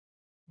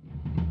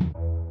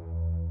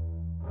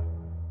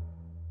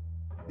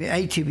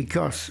80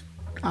 because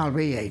I'll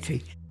be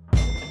 80.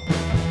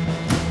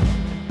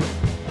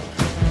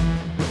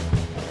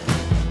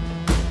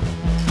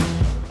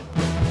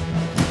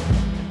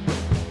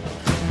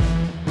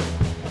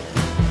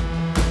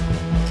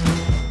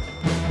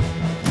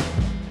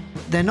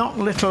 They're not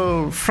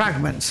little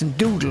fragments and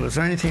doodles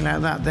or anything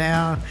like that. They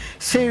are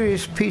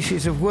serious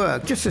pieces of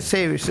work, just as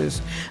serious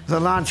as the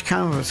large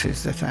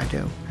canvases that I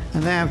do.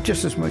 And they have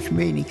just as much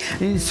meaning,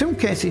 and in some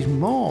cases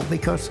more,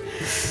 because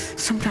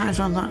sometimes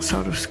on that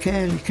sort of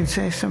scale you can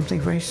say something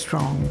very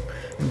strong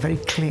and very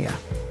clear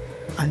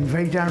and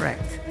very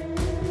direct.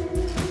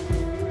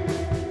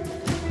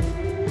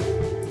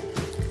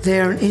 They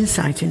are an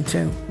insight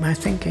into my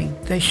thinking.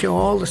 They show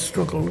all the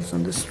struggles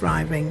and the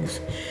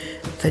strivings,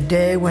 the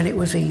day when it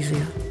was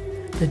easier,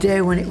 the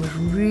day when it was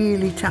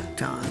really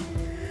tactile,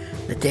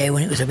 the day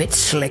when it was a bit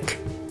slick,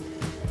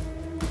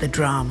 the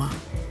drama,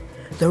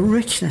 the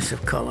richness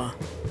of colour,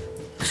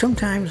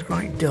 sometimes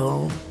quite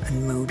dull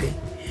and moody.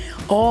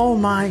 All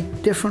my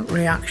different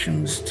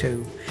reactions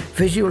to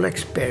visual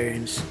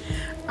experience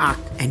are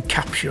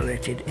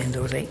encapsulated in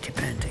those 80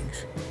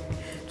 paintings.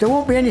 There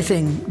won't be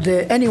anything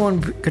that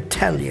anyone could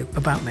tell you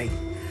about me.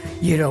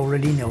 You'd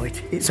already know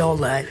it. It's all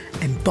there,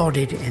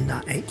 embodied in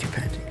that 80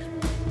 paintings.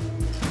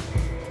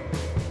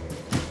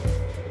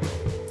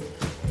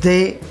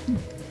 They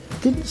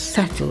didn't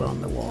settle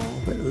on the wall,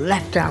 but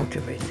leapt out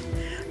of it.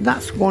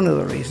 That's one of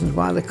the reasons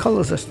why the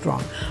colours are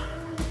strong.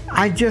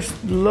 I just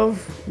love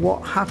what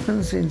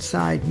happens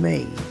inside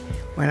me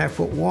when I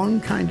put one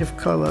kind of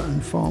colour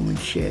and form and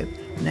shape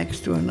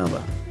next to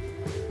another.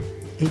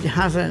 It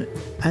has an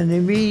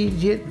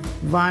immediate,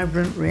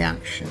 vibrant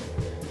reaction.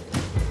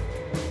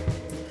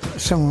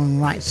 Someone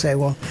might say,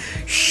 well,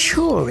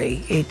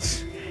 surely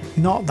it's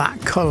not that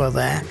colour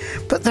there,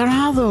 but there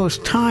are those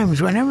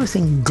times when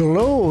everything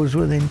glows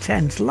with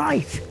intense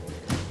light.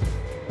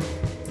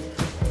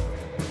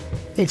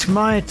 It's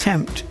my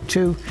attempt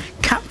to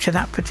capture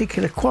that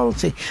particular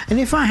quality, and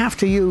if I have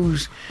to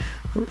use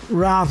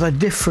rather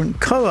different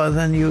colour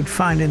than you'd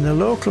find in the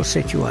local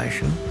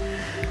situation,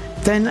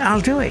 then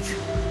I'll do it.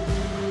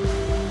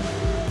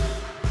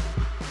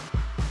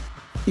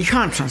 You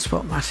can't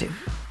transport massive.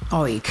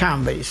 Oh, you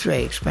can, but it's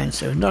very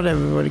expensive. Not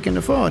everybody can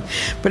afford.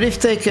 But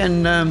if they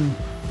can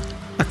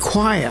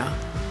acquire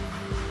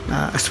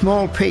a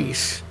small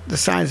piece the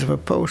size of a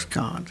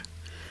postcard,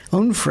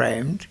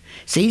 unframed,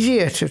 it's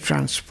easier to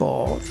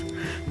transport.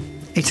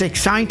 It's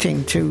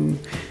exciting to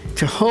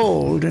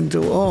hold and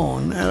to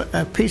own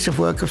a piece of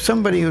work of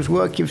somebody whose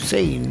work you've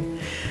seen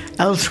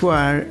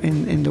elsewhere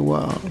in the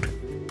world.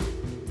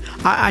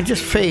 I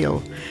just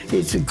feel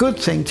it's a good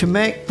thing to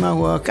make my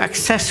work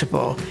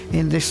accessible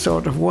in this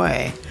sort of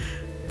way,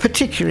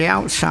 particularly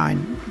outside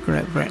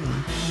Great Britain.